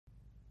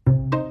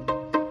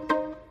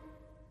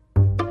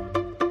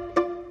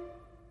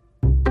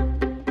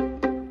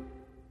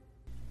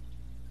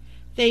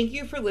Thank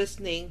you for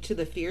listening to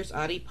the Fierce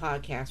Audie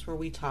podcast, where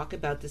we talk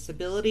about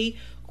disability,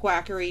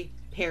 quackery,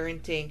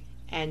 parenting,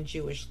 and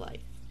Jewish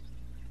life.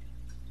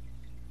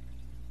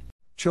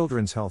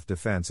 Children's Health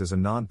Defense is a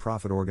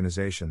non-profit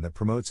organization that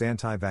promotes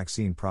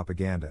anti-vaccine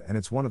propaganda, and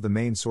it's one of the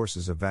main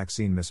sources of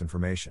vaccine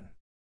misinformation.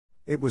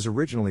 It was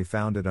originally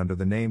founded under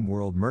the name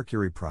World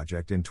Mercury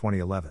Project in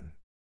 2011.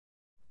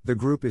 The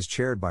group is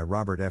chaired by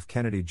Robert F.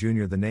 Kennedy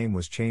Jr. The name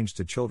was changed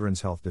to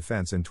Children's Health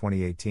Defense in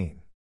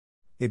 2018.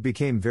 It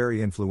became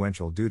very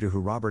influential due to who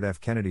Robert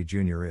F. Kennedy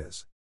Jr.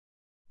 is.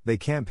 They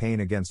campaign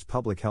against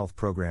public health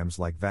programs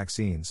like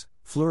vaccines,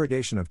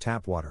 fluoridation of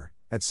tap water,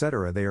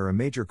 etc. They are a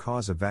major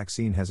cause of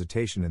vaccine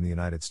hesitation in the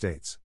United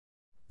States.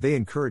 They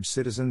encourage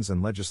citizens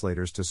and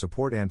legislators to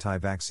support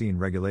anti-vaccine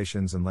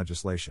regulations and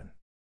legislation.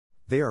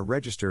 They are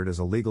registered as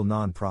a legal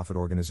non-profit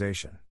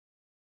organization.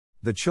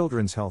 The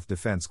Children's Health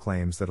Defense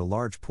claims that a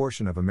large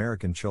portion of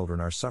American children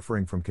are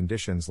suffering from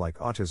conditions like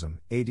autism,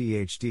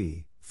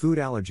 ADHD, food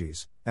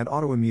allergies, and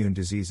autoimmune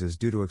diseases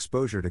due to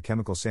exposure to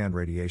chemical sand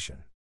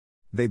radiation.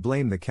 They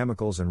blame the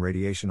chemicals and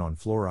radiation on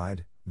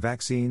fluoride,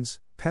 vaccines,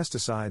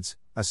 pesticides,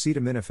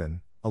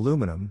 acetaminophen,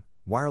 aluminum,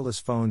 wireless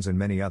phones, and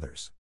many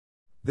others.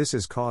 This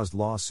has caused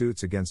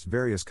lawsuits against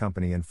various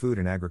companies in food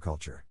and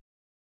agriculture.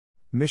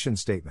 Mission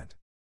Statement.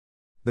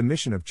 The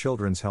mission of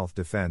Children's Health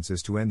Defense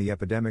is to end the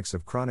epidemics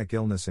of chronic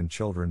illness in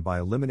children by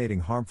eliminating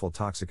harmful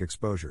toxic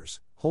exposures,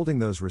 holding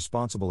those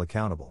responsible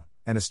accountable,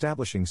 and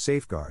establishing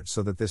safeguards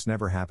so that this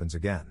never happens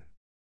again.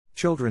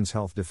 Children's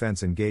Health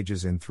Defense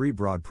engages in 3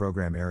 broad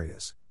program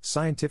areas: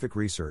 scientific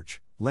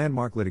research,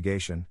 landmark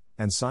litigation,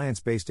 and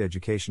science-based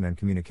education and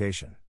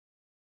communication.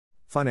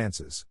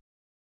 Finances.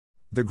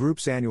 The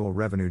group's annual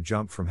revenue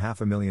jumped from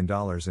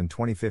 $500,000 in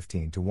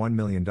 2015 to $1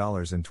 million in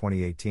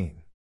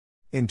 2018.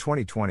 In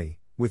 2020,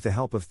 with the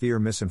help of Thier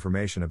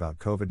misinformation about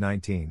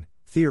COVID-19,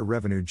 Thier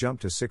revenue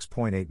jumped to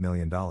 $6.8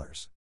 million.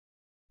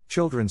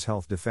 Children's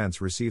Health Defense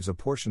receives a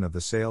portion of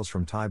the sales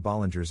from Ty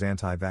Bollinger's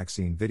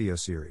anti-vaccine video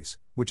series,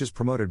 which is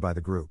promoted by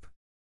the group.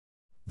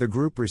 The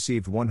group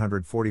received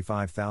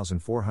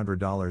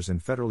 $145,400 in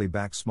federally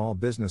backed small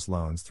business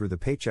loans through the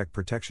Paycheck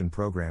Protection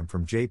Program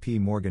from J.P.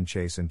 Morgan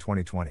Chase in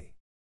 2020.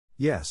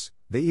 Yes,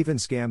 they even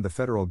scammed the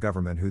federal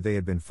government, who they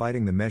had been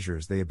fighting the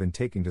measures they had been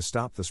taking to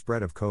stop the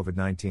spread of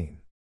COVID-19.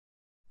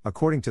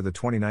 According to the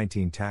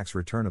 2019 tax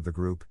return of the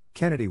group,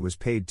 Kennedy was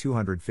paid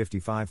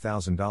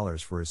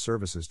 $255,000 for his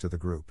services to the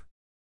group.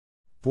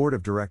 Board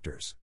of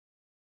Directors.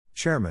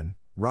 Chairman,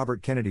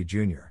 Robert Kennedy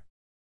Jr.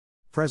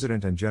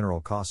 President and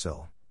General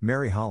Counsel,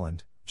 Mary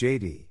Holland,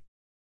 J.D.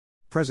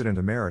 President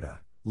Emerita,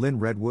 Lynn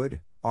Redwood,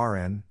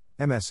 R.N.,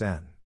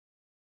 MSN.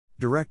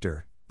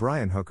 Director,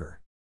 Brian Hooker.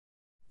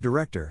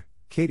 Director,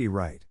 Katie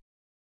Wright.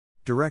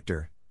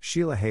 Director,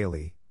 Sheila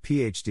Haley,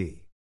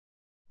 Ph.D.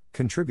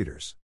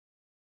 Contributors.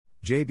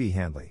 J.B.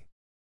 Handley.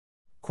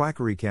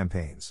 Quackery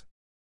campaigns.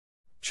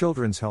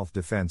 Children's Health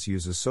Defense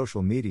uses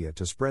social media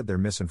to spread their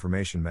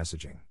misinformation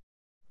messaging.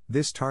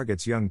 This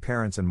targets young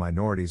parents and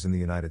minorities in the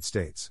United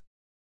States.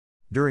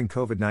 During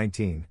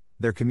COVID-19,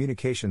 their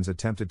communications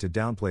attempted to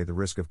downplay the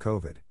risk of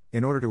COVID,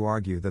 in order to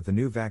argue that the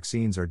new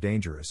vaccines are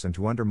dangerous and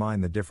to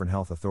undermine the different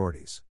health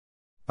authorities.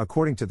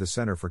 According to the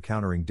Center for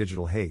Countering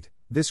Digital Hate,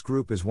 this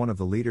group is one of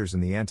the leaders in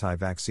the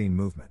anti-vaccine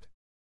movement.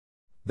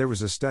 There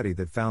was a study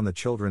that found the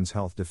Children's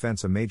Health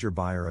Defense a major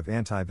buyer of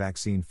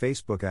anti-vaccine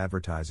Facebook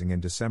advertising in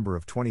December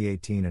of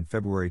 2018 and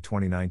February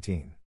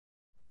 2019.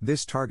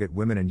 This target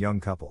women and young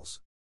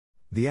couples.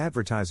 The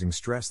advertising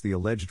stressed the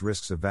alleged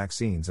risks of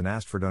vaccines and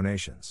asked for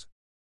donations.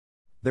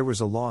 There was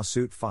a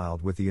lawsuit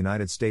filed with the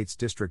United States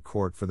District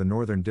Court for the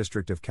Northern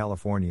District of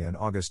California in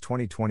August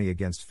 2020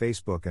 against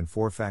Facebook and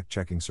 4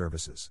 fact-checking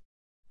services.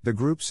 The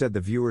group said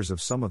the viewers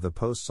of some of the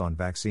posts on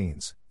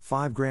vaccines,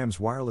 5 grams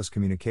wireless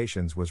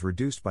communications was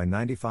reduced by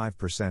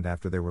 95%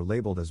 after they were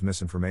labeled as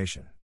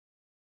misinformation.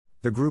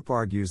 The group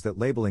argues that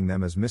labeling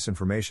them as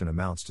misinformation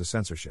amounts to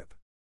censorship.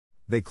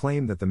 They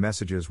claim that the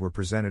messages were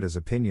presented as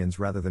opinions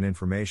rather than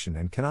information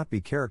and cannot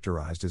be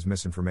characterized as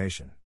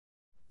misinformation.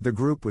 The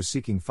group was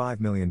seeking $5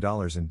 million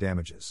in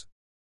damages.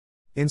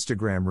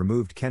 Instagram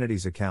removed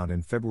Kennedy's account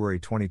in February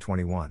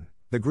 2021.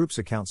 The group's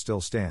account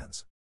still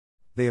stands.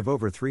 They have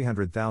over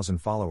 300,000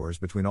 followers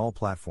between all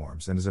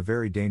platforms and is a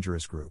very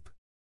dangerous group.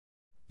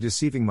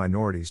 Deceiving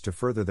minorities to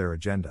further their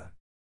agenda.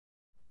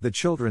 The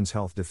Children's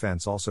Health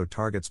Defense also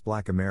targets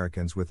Black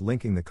Americans with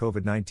linking the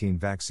COVID-19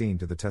 vaccine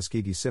to the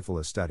Tuskegee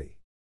syphilis study.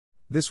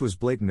 This was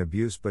blatant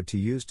abuse, but to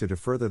use to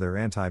further their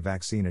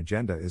anti-vaccine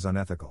agenda is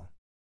unethical.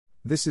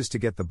 This is to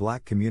get the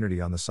Black community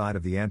on the side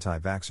of the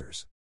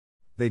anti-vaxxers.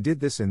 They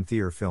did this in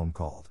Thier film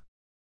called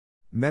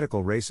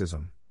Medical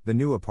Racism, The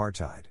New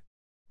Apartheid.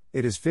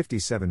 It is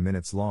 57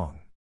 minutes long.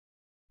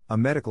 A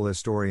medical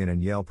historian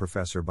and Yale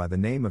professor by the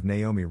name of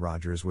Naomi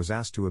Rogers was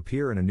asked to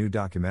appear in a new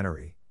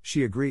documentary.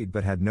 She agreed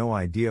but had no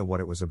idea what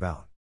it was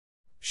about.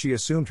 She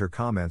assumed her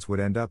comments would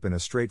end up in a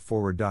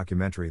straightforward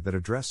documentary that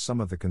addressed some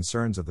of the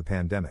concerns of the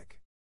pandemic.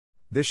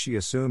 This she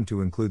assumed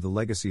to include the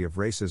legacy of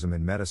racism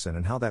in medicine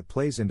and how that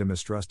plays into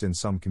mistrust in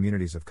some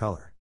communities of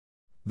color.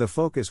 The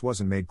focus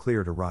wasn't made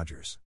clear to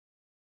Rogers.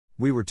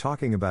 We were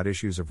talking about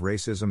issues of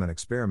racism and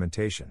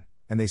experimentation,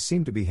 and they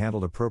seemed to be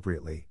handled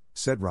appropriately,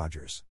 said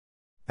Rogers.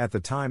 At the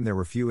time there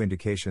were few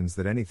indications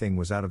that anything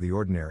was out of the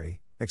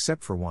ordinary,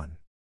 except for one.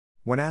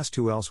 When asked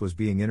who else was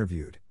being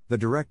interviewed, the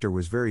director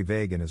was very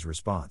vague in his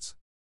response.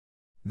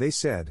 They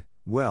said,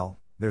 well,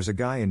 there's a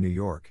guy in New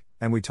York,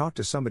 and we talked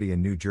to somebody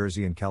in New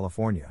Jersey and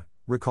California,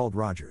 recalled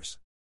Rogers.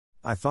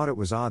 I thought it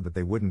was odd that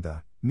they wouldn't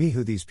me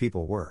who these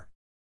people were.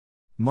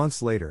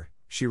 Months later,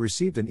 she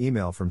received an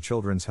email from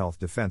Children's Health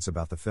Defense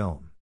about the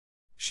film.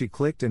 She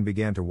clicked and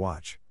began to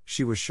watch.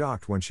 She was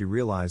shocked when she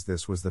realized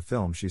this was the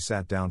film she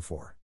sat down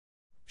for.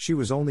 She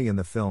was only in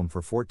the film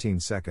for 14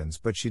 seconds,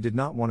 but she did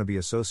not want to be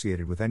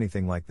associated with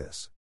anything like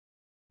this.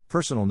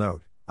 Personal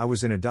note, I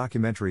was in a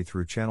documentary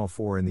through Channel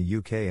 4 in the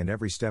UK, and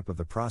every step of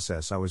the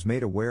process I was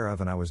made aware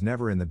of, and I was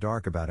never in the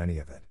dark about any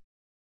of it.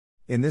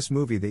 In this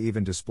movie they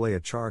even display a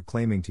chart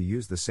claiming to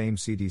use the same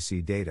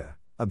CDC data,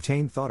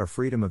 obtained thought a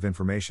Freedom of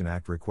Information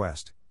Act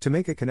request, to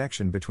make a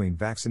connection between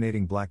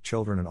vaccinating black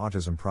children and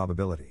autism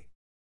probability.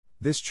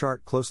 This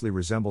chart closely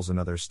resembles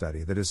another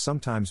study that is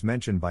sometimes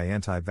mentioned by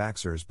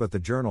anti-vaxxers, but the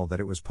journal that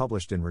it was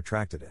published in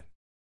retracted it.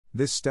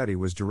 This study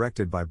was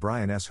directed by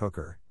Brian S.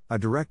 Hooker, a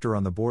director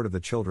on the board of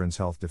the Children's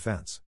Health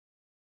Defense.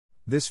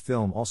 This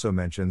film also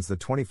mentions the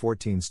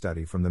 2014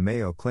 study from the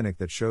Mayo Clinic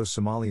that shows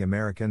Somali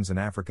Americans and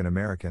African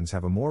Americans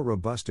have a more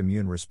robust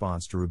immune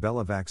response to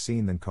rubella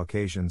vaccine than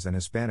Caucasians and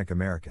Hispanic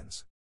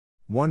Americans.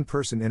 One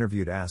person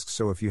interviewed asks,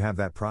 so if you have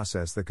that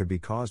process that could be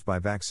caused by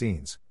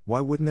vaccines,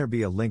 why wouldn't there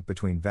be a link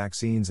between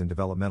vaccines and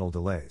developmental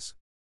delays?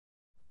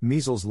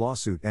 Measles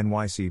lawsuit,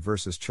 NYC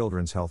versus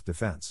Children's Health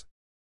Defense.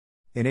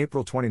 In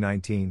April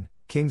 2019,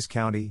 Kings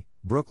County,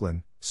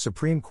 Brooklyn,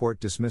 Supreme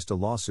Court dismissed a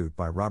lawsuit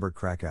by Robert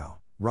Krakow,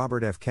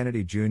 Robert F.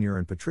 Kennedy Jr.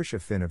 and Patricia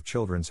Finn of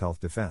Children's Health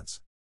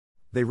Defense.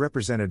 They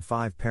represented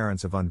 5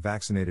 parents of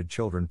unvaccinated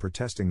children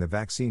protesting the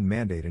vaccine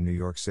mandate in New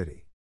York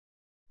City.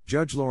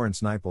 Judge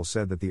Lawrence Nipel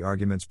said that the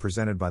arguments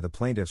presented by the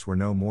plaintiffs were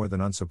no more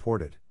than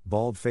unsupported,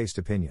 bald-faced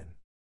opinion.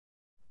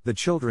 The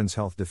Children's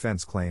Health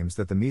Defense claims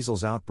that the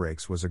measles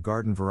outbreaks was a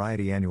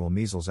garden-variety annual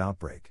measles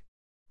outbreak.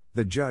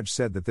 The judge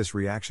said that this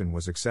reaction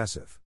was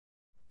excessive.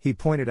 He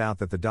pointed out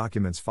that the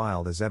documents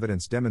filed as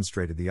evidence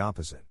demonstrated the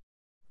opposite.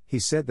 He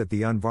said that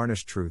the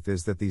unvarnished truth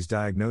is that these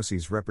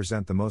diagnoses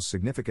represent the most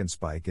significant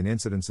spike in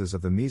incidences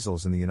of the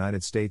measles in the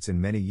United States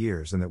in many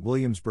years, and that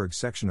Williamsburg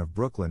section of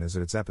Brooklyn is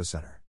at its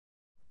epicenter.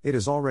 It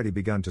has already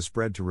begun to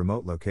spread to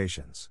remote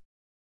locations.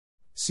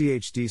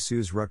 CHD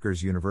sues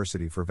Rutgers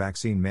University for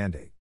vaccine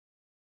mandate.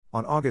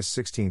 On August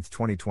 16,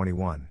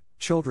 2021,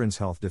 Children's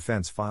Health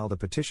Defense filed a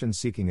petition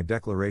seeking a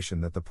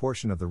declaration that the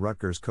portion of the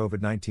Rutgers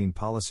COVID-19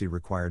 policy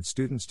required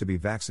students to be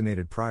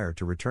vaccinated prior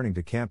to returning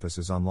to campus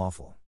is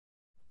unlawful.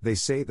 They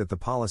say that the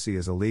policy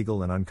is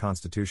illegal and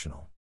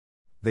unconstitutional.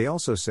 They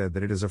also said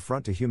that it is an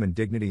affront to human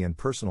dignity and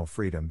personal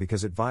freedom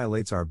because it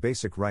violates our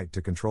basic right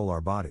to control our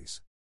bodies.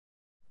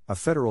 A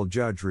federal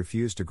judge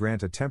refused to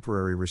grant a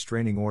temporary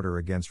restraining order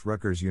against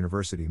Rutgers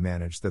University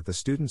managed that the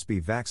students be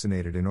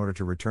vaccinated in order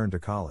to return to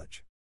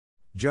college.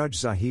 Judge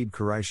Zahid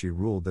Qureshi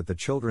ruled that the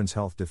Children's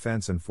Health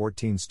Defense and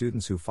 14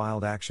 students who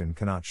filed action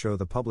cannot show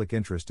the public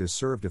interest is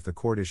served if the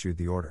court issued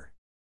the order.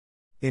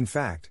 In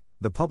fact,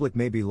 the public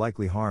may be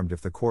likely harmed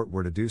if the court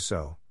were to do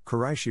so,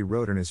 Qureshi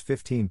wrote in his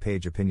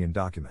 15-page opinion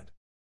document.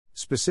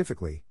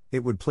 Specifically,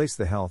 it would place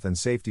the health and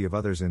safety of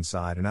others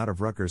inside and out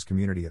of Rutgers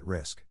community at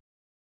risk.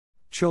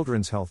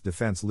 Children's Health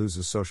Defense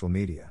loses social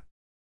media.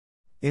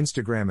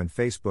 Instagram and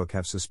Facebook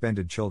have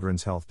suspended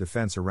Children's Health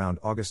Defense around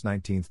August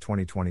 19,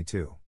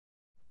 2022.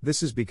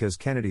 This is because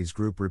Kennedy's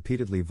group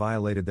repeatedly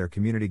violated their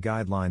community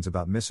guidelines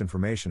about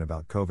misinformation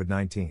about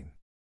COVID-19.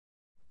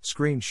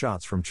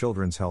 Screenshots from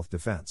Children's Health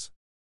Defense.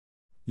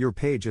 Your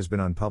page has been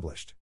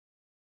unpublished.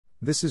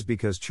 This is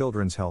because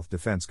Children's Health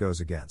Defense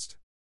goes against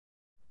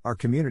our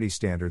community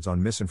standards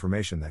on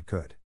misinformation that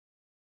could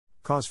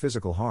cause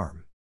physical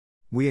harm.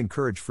 We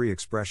encourage free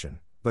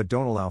expression, but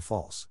don't allow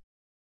false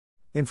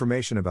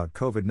information about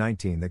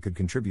COVID-19 that could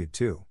contribute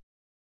to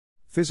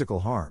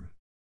physical harm.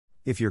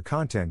 If your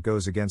content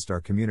goes against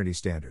our community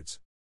standards,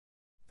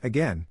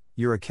 again,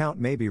 your account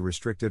may be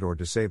restricted or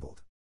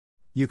disabled.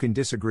 You can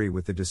disagree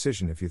with the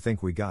decision if you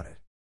think we got it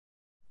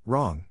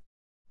wrong.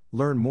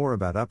 Learn more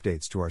about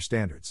updates to our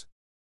standards.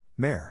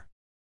 Mayor.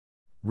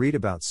 Read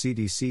about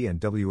CDC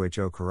and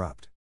WHO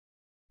corrupt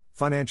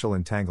financial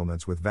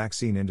entanglements with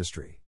vaccine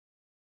industry.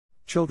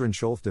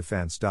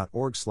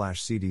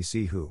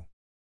 childrenshealthdefense.org/CDC WHO.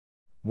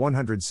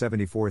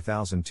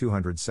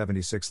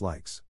 174,276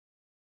 likes.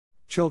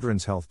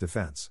 Children's Health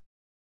Defense.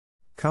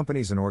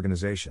 Companies and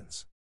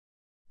organizations.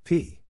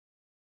 P.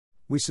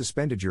 We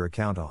suspended your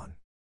account on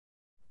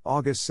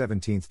August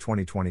 17,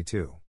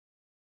 2022.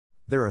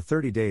 There are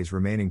 30 days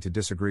remaining to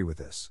disagree with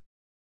this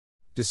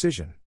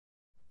decision.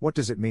 What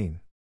does it mean?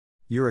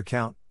 Your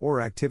account,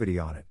 or activity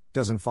on it,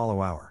 doesn't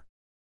follow our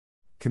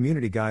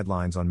community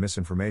guidelines on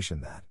misinformation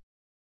that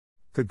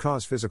could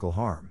cause physical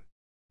harm.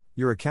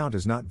 Your account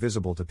is not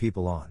visible to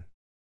people on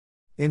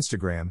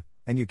Instagram,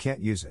 and you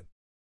can't use it.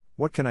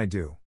 What can I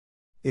do?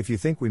 If you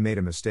think we made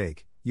a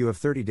mistake, you have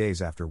 30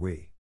 days after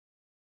we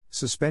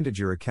suspended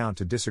your account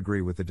to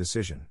disagree with the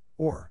decision,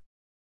 or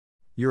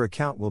your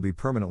account will be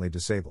permanently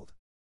disabled.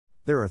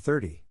 There are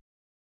 30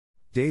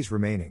 days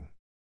remaining.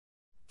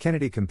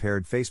 Kennedy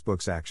compared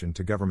Facebook's action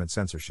to government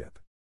censorship.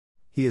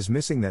 He is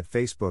missing that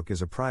Facebook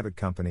is a private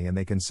company and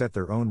they can set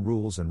their own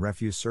rules and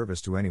refuse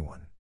service to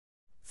anyone.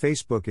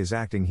 Facebook is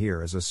acting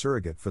here as a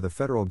surrogate for the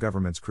federal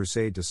government's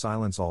crusade to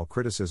silence all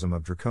criticism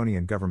of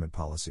draconian government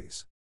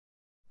policies.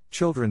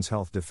 Children's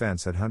Health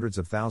Defense had hundreds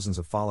of thousands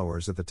of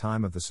followers at the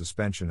time of the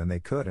suspension, and they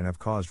could and have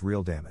caused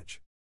real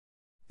damage.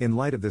 In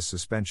light of this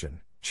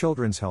suspension,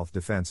 Children's Health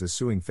Defense is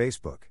suing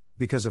Facebook,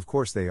 because of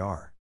course they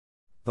are.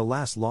 The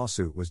last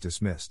lawsuit was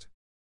dismissed.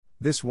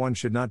 This one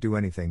should not do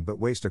anything but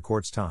waste a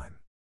court's time.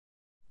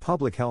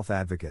 Public health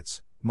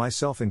advocates,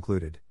 myself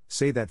included,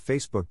 say that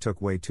Facebook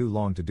took way too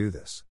long to do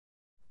this.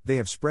 They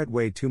have spread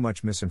way too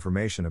much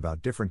misinformation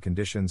about different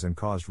conditions and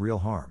caused real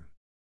harm.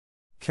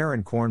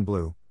 Karen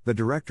Kornblue, the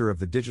director of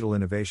the Digital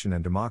Innovation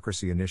and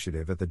Democracy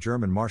Initiative at the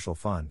German Marshall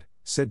Fund,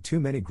 said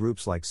too many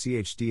groups like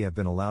CHD have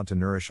been allowed to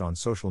nourish on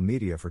social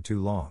media for too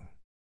long.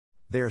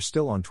 They are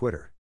still on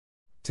Twitter.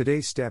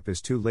 Today's step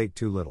is too late,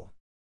 too little.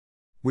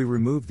 We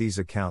removed these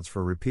accounts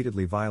for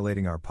repeatedly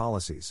violating our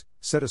policies,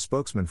 said a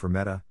spokesman for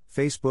Meta,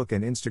 Facebook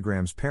and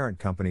Instagram's parent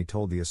company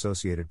told the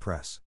Associated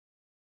Press.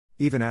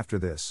 Even after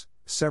this,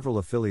 several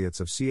affiliates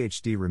of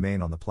CHD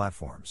remain on the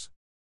platforms.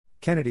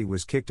 Kennedy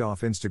was kicked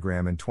off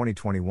Instagram in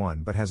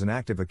 2021 but has an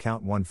active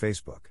account on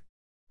Facebook.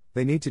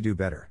 They need to do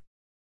better.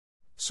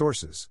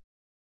 Sources: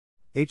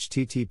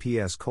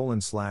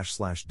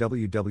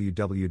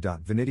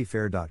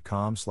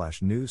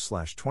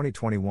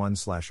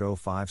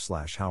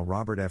 https://www.vanityfair.com/news/2021/05/ How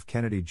Robert F.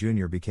 Kennedy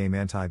Jr. became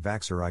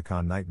anti-vaxxer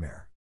icon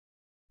nightmare.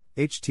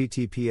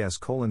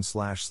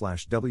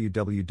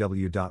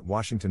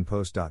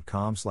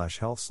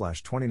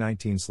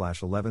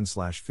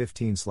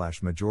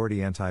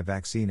 https://www.washingtonpost.com/health/2019/11/15/majority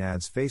anti-vaccine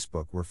ads.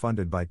 Facebook were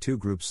funded by two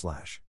groups.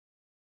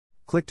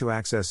 Click to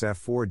access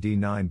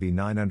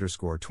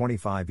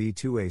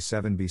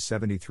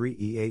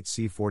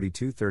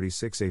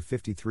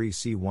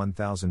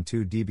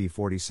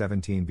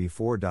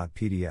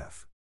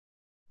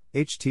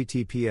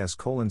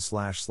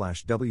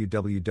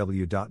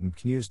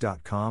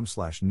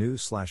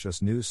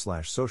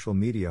https://www.mcnews.com/news/us/social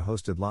media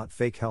hosted lot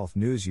fake health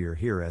news year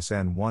here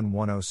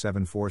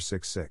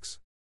SN11074666.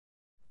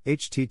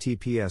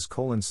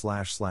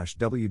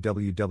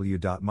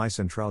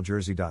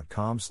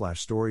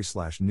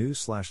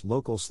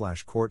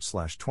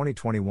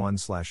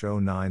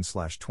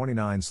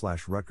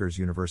 Rutgers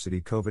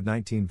University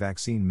COVID-19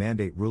 vaccine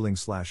mandate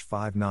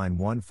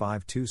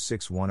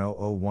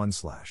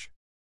ruling/59152610001/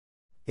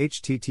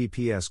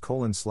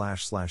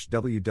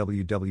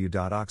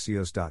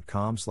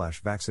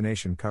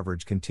 https://www.axios.com/vaccination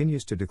coverage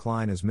continues to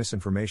decline as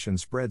misinformation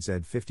spreads.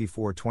 ed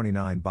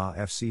 5429 BA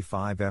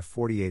FC5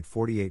 F48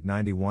 48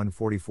 91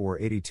 44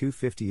 82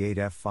 58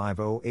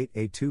 F508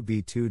 A2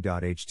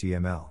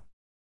 B2.html.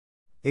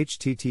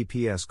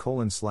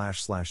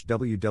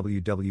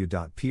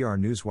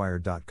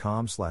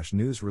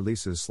 https://www.prnewswire.com/news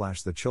releases/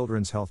 The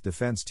Children's Health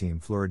Defense Team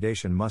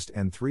Fluoridation Must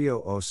End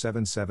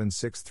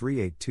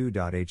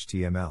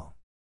 300776382.html.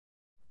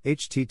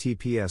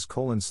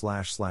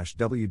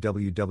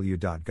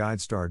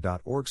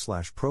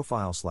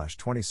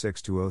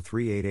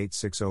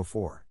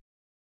 https://www.guidestar.org/profile/2620388604.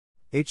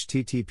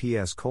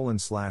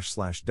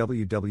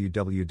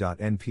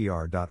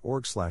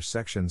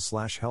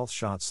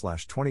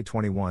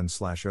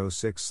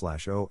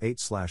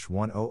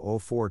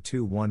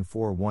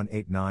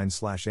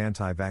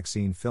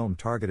 film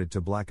targeted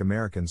to Black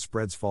Americans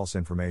spreads false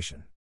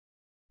information.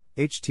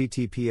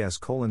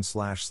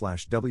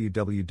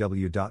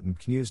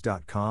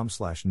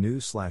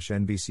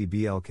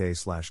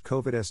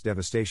 https://www.mcnews.com/news/nbcblk/COVID's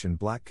devastation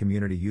Black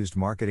community used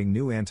marketing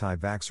new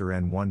anti-vaxxer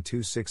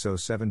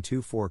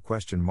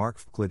N1260724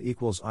 FCLID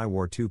equals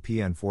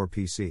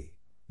IWAR2PN4PC.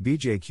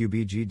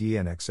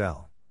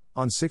 BJQBGDNXL.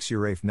 On 6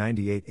 URAF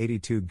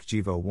 9882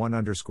 GGIVO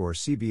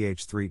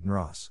 1_CBH3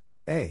 NROS.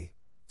 A.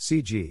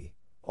 CG.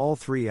 All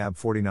 3 AB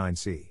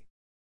 49C.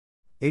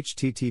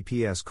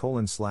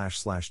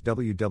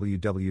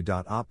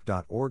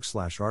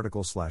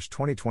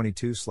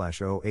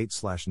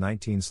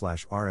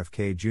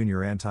 https://www.op.org/article/2022/08/19/RFK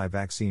Jr.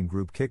 Anti-vaccine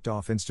group kicked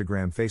off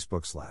Instagram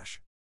Facebook/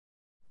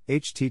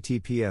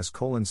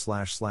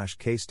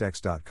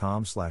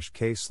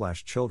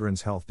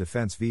 https://casetext.com/case/Children's Health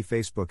Defense v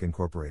Facebook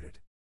Incorporated.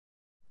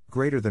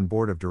 Greater than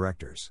Board of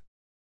Directors.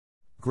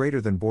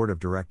 Greater than Board of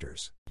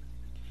Directors.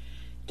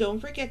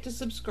 Don't forget to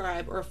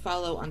subscribe or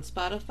follow on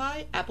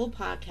Spotify, Apple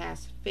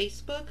Podcasts,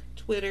 Facebook,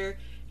 Twitter,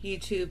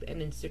 YouTube,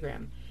 and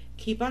Instagram.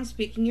 Keep on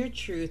speaking your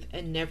truth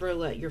and never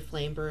let your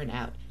flame burn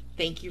out.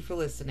 Thank you for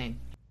listening.